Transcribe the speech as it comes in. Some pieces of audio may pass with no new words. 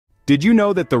Did you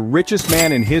know that the richest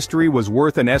man in history was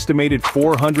worth an estimated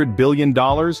 $400 billion?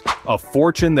 A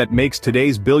fortune that makes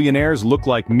today's billionaires look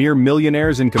like mere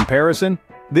millionaires in comparison?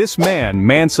 This man,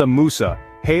 Mansa Musa,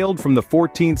 hailed from the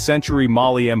 14th century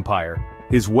Mali Empire.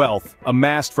 His wealth,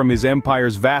 amassed from his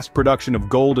empire's vast production of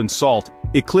gold and salt,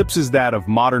 eclipses that of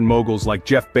modern moguls like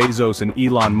Jeff Bezos and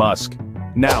Elon Musk.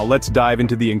 Now let's dive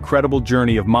into the incredible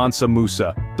journey of Mansa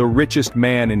Musa, the richest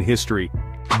man in history.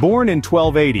 Born in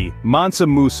 1280, Mansa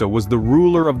Musa was the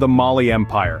ruler of the Mali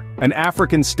Empire, an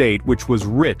African state which was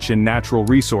rich in natural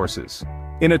resources.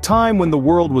 In a time when the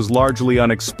world was largely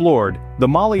unexplored, the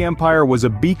Mali Empire was a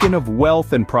beacon of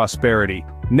wealth and prosperity,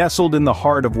 nestled in the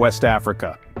heart of West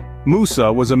Africa.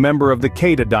 Musa was a member of the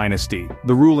Keita dynasty,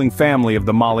 the ruling family of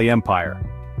the Mali Empire.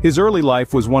 His early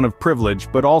life was one of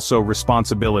privilege but also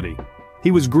responsibility.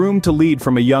 He was groomed to lead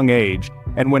from a young age,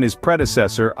 and when his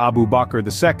predecessor, Abu Bakr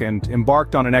II,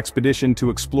 embarked on an expedition to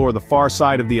explore the far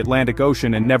side of the Atlantic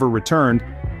Ocean and never returned,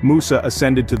 Musa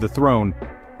ascended to the throne.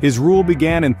 His rule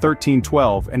began in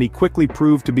 1312, and he quickly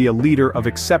proved to be a leader of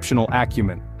exceptional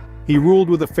acumen. He ruled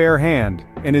with a fair hand,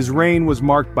 and his reign was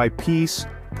marked by peace,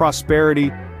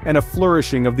 prosperity, and a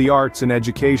flourishing of the arts and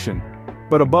education.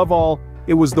 But above all,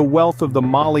 it was the wealth of the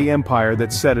Mali Empire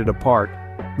that set it apart.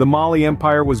 The Mali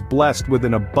Empire was blessed with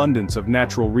an abundance of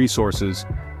natural resources,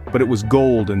 but it was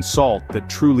gold and salt that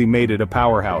truly made it a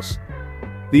powerhouse.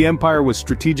 The empire was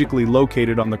strategically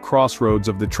located on the crossroads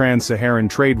of the trans-Saharan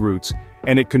trade routes,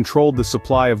 and it controlled the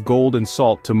supply of gold and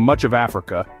salt to much of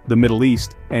Africa, the Middle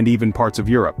East, and even parts of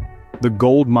Europe. The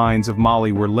gold mines of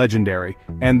Mali were legendary,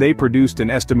 and they produced an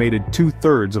estimated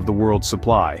 2/3 of the world's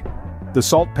supply. The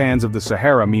salt pans of the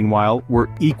Sahara, meanwhile, were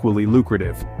equally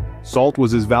lucrative. Salt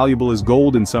was as valuable as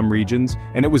gold in some regions,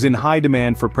 and it was in high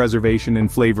demand for preservation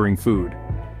and flavoring food.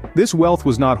 This wealth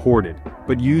was not hoarded,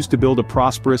 but used to build a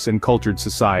prosperous and cultured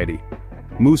society.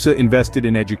 Musa invested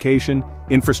in education,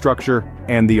 infrastructure,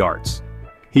 and the arts.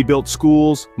 He built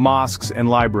schools, mosques, and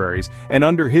libraries, and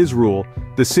under his rule,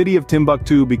 the city of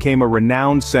Timbuktu became a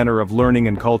renowned center of learning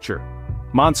and culture.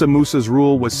 Mansa Musa's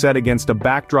rule was set against a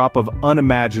backdrop of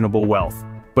unimaginable wealth.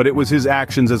 But it was his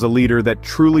actions as a leader that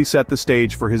truly set the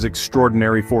stage for his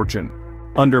extraordinary fortune.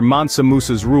 Under Mansa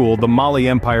Musa's rule, the Mali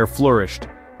Empire flourished,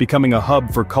 becoming a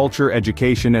hub for culture,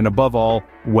 education, and above all,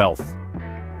 wealth.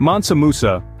 Mansa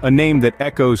Musa, a name that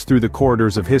echoes through the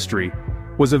corridors of history,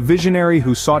 was a visionary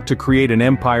who sought to create an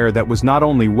empire that was not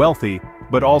only wealthy,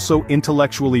 but also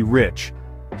intellectually rich.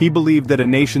 He believed that a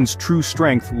nation's true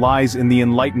strength lies in the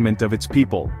enlightenment of its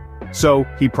people. So,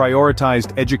 he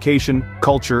prioritized education,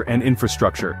 culture, and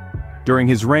infrastructure. During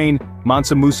his reign,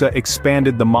 Mansa Musa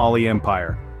expanded the Mali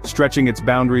Empire, stretching its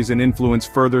boundaries and influence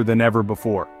further than ever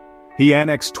before. He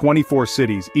annexed 24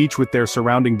 cities, each with their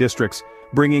surrounding districts,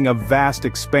 bringing a vast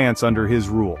expanse under his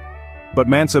rule. But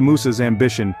Mansa Musa's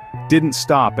ambition didn't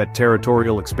stop at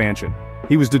territorial expansion.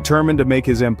 He was determined to make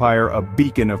his empire a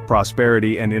beacon of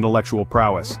prosperity and intellectual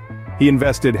prowess. He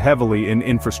invested heavily in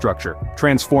infrastructure,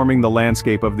 transforming the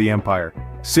landscape of the empire.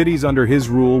 Cities under his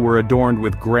rule were adorned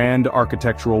with grand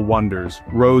architectural wonders,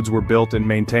 roads were built and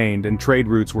maintained, and trade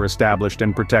routes were established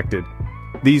and protected.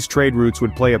 These trade routes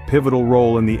would play a pivotal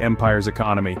role in the empire's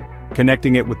economy,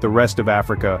 connecting it with the rest of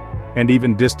Africa, and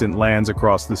even distant lands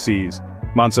across the seas.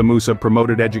 Mansa Musa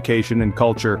promoted education and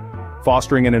culture,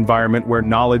 fostering an environment where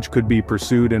knowledge could be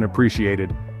pursued and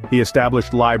appreciated. He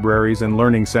established libraries and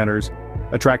learning centers,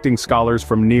 attracting scholars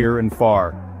from near and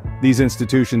far. These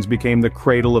institutions became the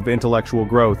cradle of intellectual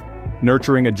growth,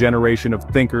 nurturing a generation of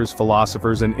thinkers,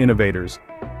 philosophers, and innovators.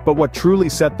 But what truly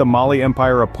set the Mali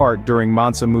Empire apart during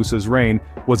Mansa Musa's reign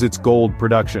was its gold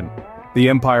production. The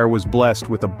empire was blessed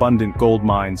with abundant gold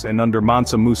mines, and under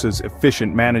Mansa Musa's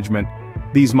efficient management,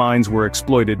 these mines were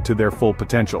exploited to their full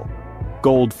potential.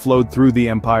 Gold flowed through the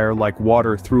empire like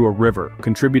water through a river,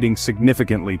 contributing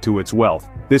significantly to its wealth.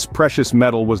 This precious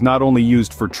metal was not only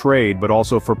used for trade but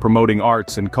also for promoting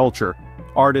arts and culture.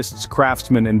 Artists,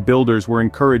 craftsmen, and builders were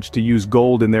encouraged to use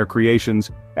gold in their creations,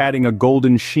 adding a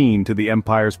golden sheen to the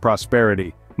empire's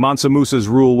prosperity. Mansa Musa's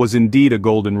rule was indeed a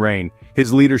golden reign.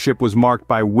 His leadership was marked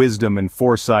by wisdom and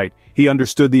foresight. He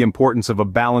understood the importance of a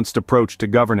balanced approach to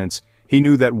governance. He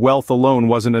knew that wealth alone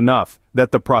wasn't enough,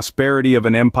 that the prosperity of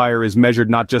an empire is measured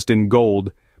not just in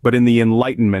gold, but in the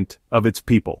enlightenment of its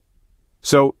people.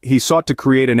 So, he sought to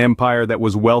create an empire that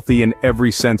was wealthy in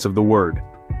every sense of the word.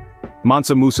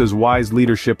 Mansa Musa's wise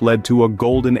leadership led to a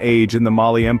golden age in the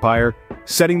Mali Empire,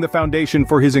 setting the foundation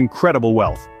for his incredible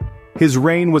wealth. His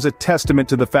reign was a testament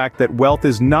to the fact that wealth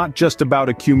is not just about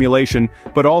accumulation,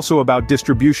 but also about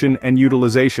distribution and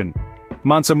utilization.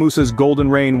 Mansa Musa's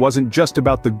golden reign wasn't just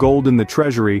about the gold in the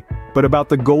treasury, but about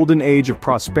the golden age of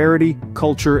prosperity,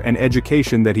 culture, and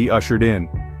education that he ushered in.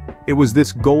 It was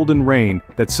this golden reign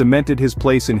that cemented his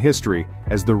place in history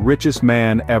as the richest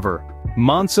man ever.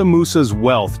 Mansa Musa's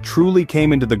wealth truly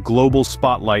came into the global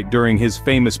spotlight during his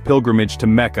famous pilgrimage to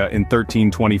Mecca in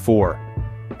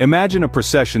 1324. Imagine a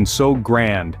procession so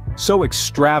grand, so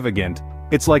extravagant,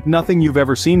 it's like nothing you've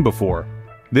ever seen before.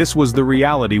 This was the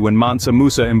reality when Mansa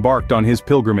Musa embarked on his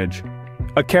pilgrimage.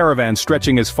 A caravan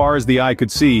stretching as far as the eye could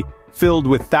see, filled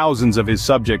with thousands of his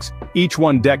subjects, each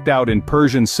one decked out in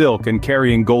Persian silk and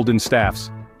carrying golden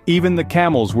staffs. Even the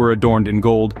camels were adorned in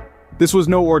gold. This was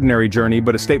no ordinary journey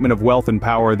but a statement of wealth and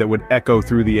power that would echo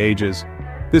through the ages.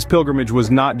 This pilgrimage was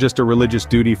not just a religious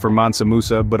duty for Mansa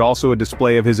Musa but also a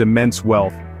display of his immense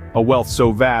wealth. A wealth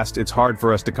so vast it's hard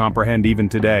for us to comprehend even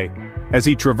today. As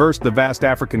he traversed the vast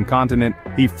African continent,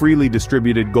 he freely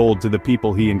distributed gold to the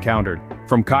people he encountered.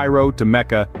 From Cairo to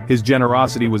Mecca, his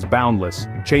generosity was boundless,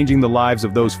 changing the lives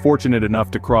of those fortunate enough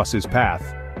to cross his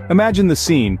path. Imagine the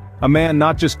scene, a man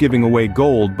not just giving away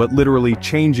gold but literally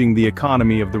changing the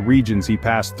economy of the regions he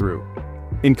passed through.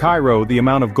 In Cairo, the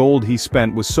amount of gold he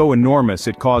spent was so enormous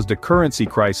it caused a currency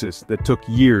crisis that took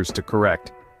years to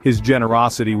correct. His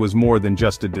generosity was more than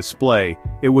just a display,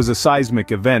 it was a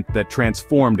seismic event that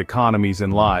transformed economies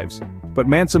and lives. But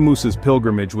Mansa Musa's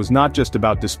pilgrimage was not just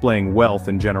about displaying wealth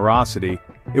and generosity,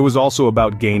 it was also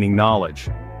about gaining knowledge.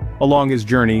 Along his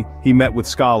journey, he met with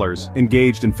scholars,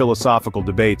 engaged in philosophical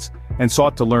debates, and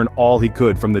sought to learn all he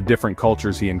could from the different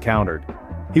cultures he encountered.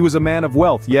 He was a man of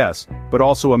wealth, yes, but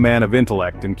also a man of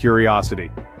intellect and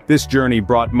curiosity. This journey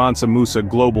brought Mansa Musa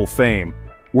global fame.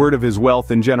 Word of his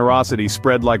wealth and generosity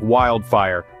spread like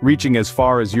wildfire, reaching as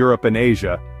far as Europe and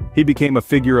Asia. He became a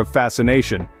figure of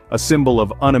fascination, a symbol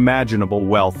of unimaginable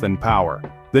wealth and power.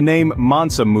 The name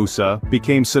Mansa Musa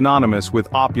became synonymous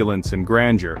with opulence and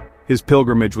grandeur. His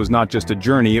pilgrimage was not just a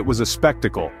journey, it was a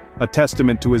spectacle, a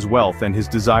testament to his wealth and his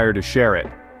desire to share it.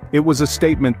 It was a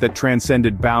statement that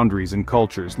transcended boundaries and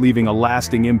cultures, leaving a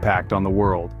lasting impact on the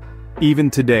world. Even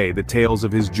today, the tales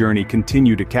of his journey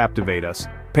continue to captivate us,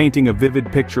 painting a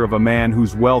vivid picture of a man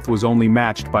whose wealth was only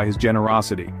matched by his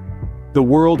generosity. The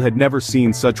world had never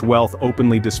seen such wealth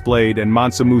openly displayed, and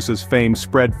Mansa Musa's fame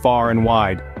spread far and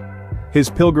wide. His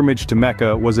pilgrimage to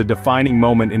Mecca was a defining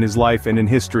moment in his life and in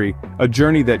history, a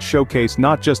journey that showcased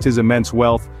not just his immense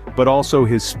wealth, but also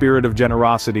his spirit of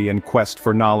generosity and quest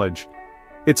for knowledge.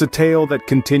 It's a tale that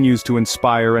continues to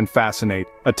inspire and fascinate,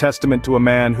 a testament to a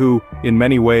man who, in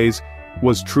many ways,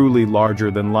 was truly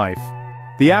larger than life.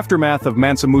 The aftermath of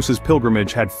Mansa Musa's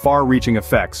pilgrimage had far-reaching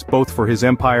effects, both for his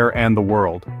empire and the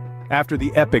world. After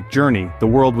the epic journey, the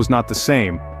world was not the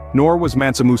same, nor was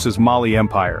Mansa Musa's Mali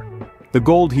Empire. The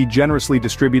gold he generously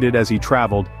distributed as he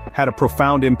traveled had a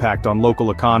profound impact on local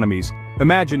economies.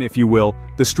 Imagine, if you will,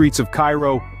 the streets of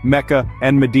Cairo, Mecca,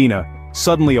 and Medina,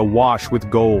 suddenly awash with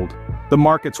gold. The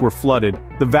markets were flooded,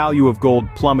 the value of gold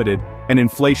plummeted, and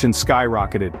inflation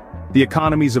skyrocketed. The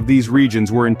economies of these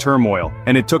regions were in turmoil,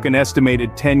 and it took an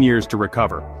estimated 10 years to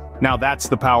recover. Now that's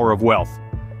the power of wealth.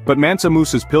 But Mansa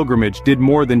Musa's pilgrimage did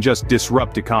more than just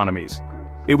disrupt economies.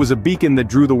 It was a beacon that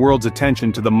drew the world's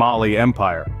attention to the Mali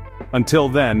Empire. Until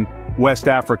then, West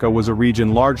Africa was a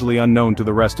region largely unknown to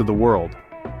the rest of the world.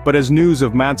 But as news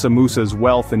of Mansa Musa's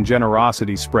wealth and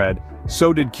generosity spread,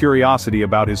 so did curiosity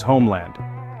about his homeland.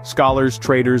 Scholars,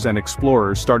 traders, and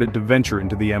explorers started to venture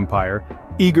into the empire,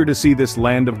 eager to see this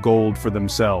land of gold for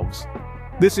themselves.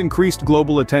 This increased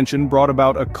global attention brought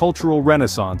about a cultural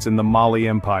renaissance in the Mali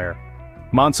Empire.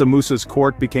 Mansa Musa's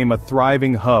court became a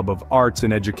thriving hub of arts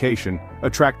and education,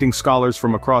 attracting scholars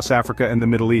from across Africa and the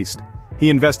Middle East.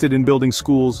 He invested in building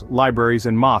schools, libraries,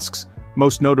 and mosques,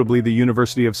 most notably the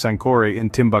University of Sankore in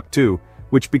Timbuktu,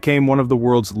 which became one of the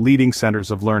world's leading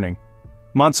centers of learning.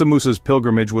 Mansa Musa's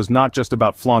pilgrimage was not just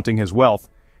about flaunting his wealth,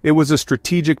 it was a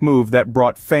strategic move that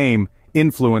brought fame,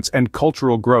 influence, and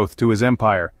cultural growth to his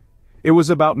empire. It was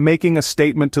about making a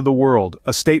statement to the world,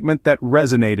 a statement that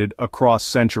resonated across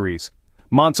centuries.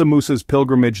 Mansa Musa's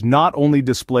pilgrimage not only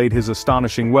displayed his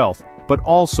astonishing wealth, but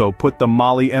also put the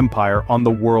Mali Empire on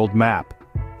the world map.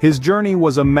 His journey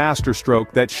was a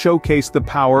masterstroke that showcased the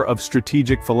power of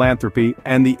strategic philanthropy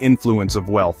and the influence of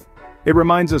wealth. It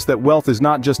reminds us that wealth is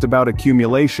not just about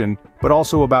accumulation, but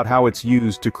also about how it's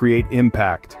used to create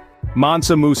impact.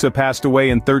 Mansa Musa passed away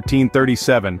in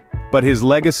 1337, but his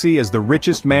legacy as the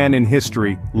richest man in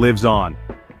history lives on.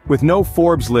 With no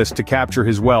Forbes list to capture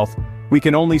his wealth, we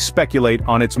can only speculate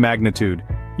on its magnitude,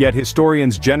 yet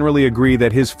historians generally agree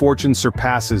that his fortune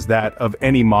surpasses that of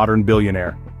any modern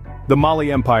billionaire. The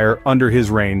Mali Empire, under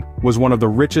his reign, was one of the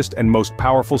richest and most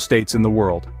powerful states in the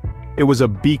world. It was a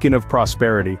beacon of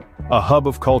prosperity, a hub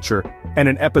of culture, and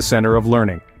an epicenter of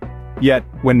learning. Yet,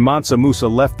 when Mansa Musa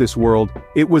left this world,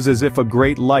 it was as if a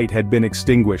great light had been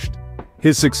extinguished.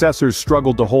 His successors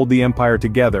struggled to hold the empire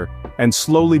together, and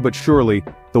slowly but surely,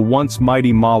 the once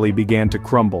mighty Mali began to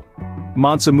crumble.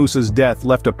 Mansa Musa's death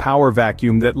left a power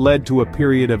vacuum that led to a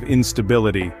period of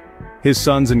instability. His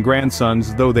sons and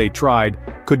grandsons, though they tried,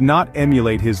 could not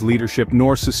emulate his leadership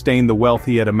nor sustain the wealth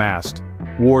he had amassed.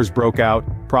 Wars broke out,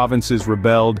 provinces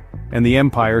rebelled, and the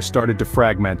empire started to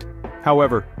fragment.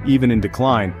 However, even in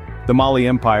decline, the Mali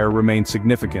Empire remained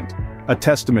significant, a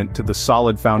testament to the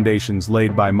solid foundations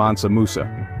laid by Mansa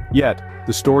Musa. Yet,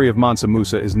 the story of Mansa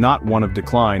Musa is not one of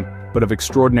decline, but of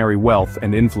extraordinary wealth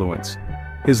and influence.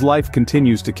 His life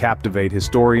continues to captivate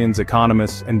historians,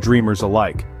 economists, and dreamers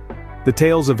alike. The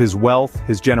tales of his wealth,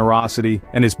 his generosity,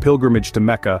 and his pilgrimage to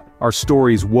Mecca are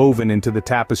stories woven into the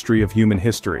tapestry of human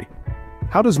history.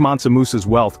 How does Mansa Musa's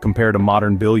wealth compare to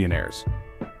modern billionaires?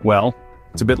 Well,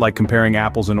 it's a bit like comparing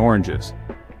apples and oranges.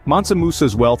 Mansa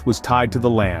Musa's wealth was tied to the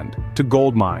land, to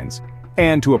gold mines,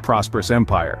 and to a prosperous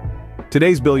empire.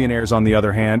 Today's billionaires, on the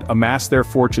other hand, amass their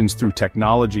fortunes through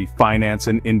technology, finance,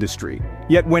 and industry.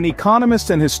 Yet when economists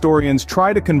and historians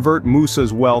try to convert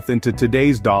Musa's wealth into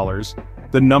today's dollars,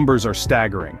 the numbers are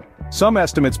staggering. Some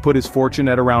estimates put his fortune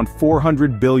at around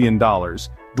 $400 billion,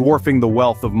 dwarfing the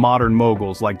wealth of modern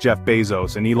moguls like Jeff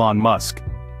Bezos and Elon Musk.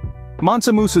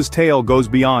 Mansa Musa's tale goes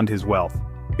beyond his wealth.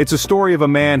 It's a story of a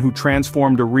man who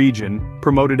transformed a region,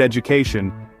 promoted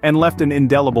education, and left an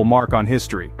indelible mark on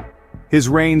history. His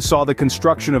reign saw the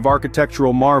construction of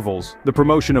architectural marvels, the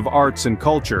promotion of arts and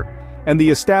culture, and the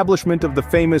establishment of the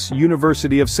famous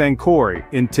University of Sankore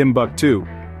in Timbuktu.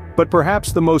 But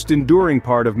perhaps the most enduring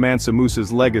part of Mansa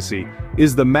Musa's legacy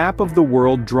is the map of the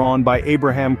world drawn by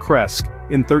Abraham Kresk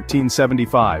in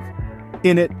 1375.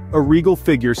 In it, a regal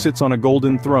figure sits on a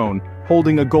golden throne,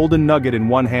 holding a golden nugget in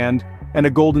one hand and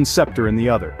a golden scepter in the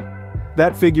other.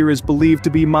 That figure is believed to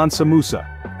be Mansa Musa,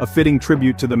 a fitting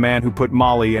tribute to the man who put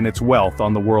Mali and its wealth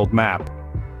on the world map.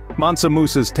 Mansa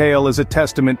Musa's tale is a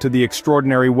testament to the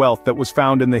extraordinary wealth that was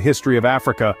found in the history of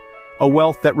Africa, a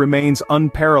wealth that remains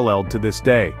unparalleled to this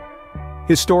day.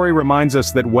 His story reminds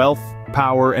us that wealth,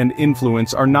 power, and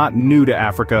influence are not new to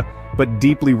Africa, but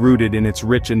deeply rooted in its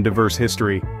rich and diverse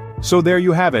history. So there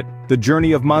you have it, the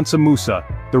journey of Mansa Musa,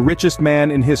 the richest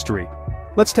man in history.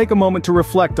 Let's take a moment to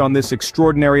reflect on this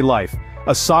extraordinary life,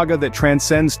 a saga that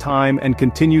transcends time and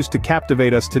continues to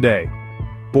captivate us today.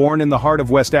 Born in the heart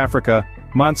of West Africa,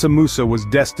 Mansa Musa was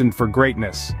destined for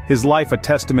greatness, his life a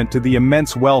testament to the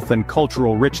immense wealth and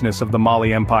cultural richness of the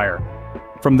Mali Empire.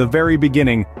 From the very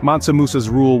beginning, Mansa Musa's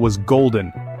rule was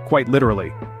golden, quite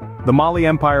literally. The Mali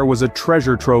Empire was a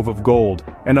treasure trove of gold,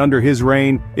 and under his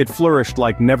reign, it flourished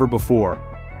like never before.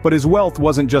 But his wealth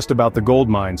wasn't just about the gold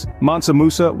mines. Mansa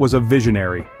Musa was a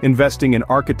visionary, investing in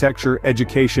architecture,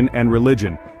 education, and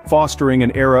religion, fostering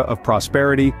an era of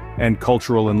prosperity and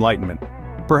cultural enlightenment.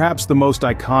 Perhaps the most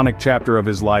iconic chapter of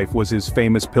his life was his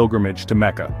famous pilgrimage to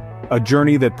Mecca, a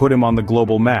journey that put him on the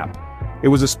global map. It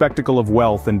was a spectacle of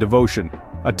wealth and devotion,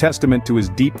 a testament to his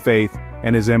deep faith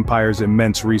and his empire's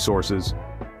immense resources.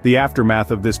 The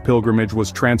aftermath of this pilgrimage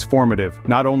was transformative,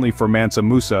 not only for Mansa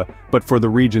Musa, but for the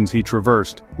regions he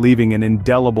traversed, leaving an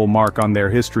indelible mark on their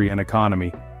history and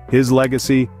economy. His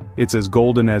legacy, it's as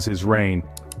golden as his reign.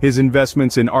 His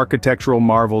investments in architectural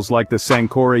marvels like the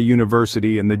Sankore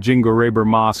University and the Jingoreber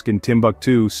Mosque in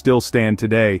Timbuktu still stand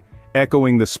today,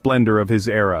 echoing the splendor of his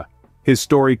era. His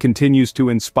story continues to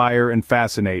inspire and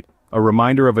fascinate, a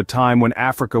reminder of a time when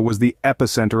Africa was the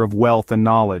epicenter of wealth and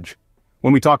knowledge.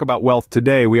 When we talk about wealth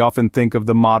today, we often think of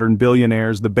the modern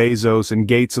billionaires, the Bezos and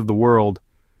Gates of the world.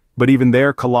 But even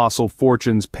their colossal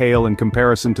fortunes pale in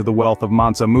comparison to the wealth of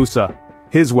Mansa Musa.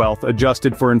 His wealth,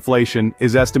 adjusted for inflation,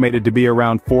 is estimated to be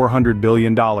around $400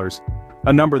 billion,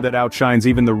 a number that outshines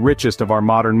even the richest of our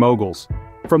modern moguls.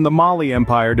 From the Mali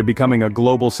Empire to becoming a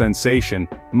global sensation,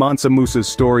 Mansa Musa's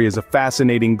story is a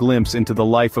fascinating glimpse into the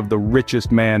life of the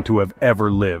richest man to have ever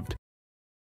lived.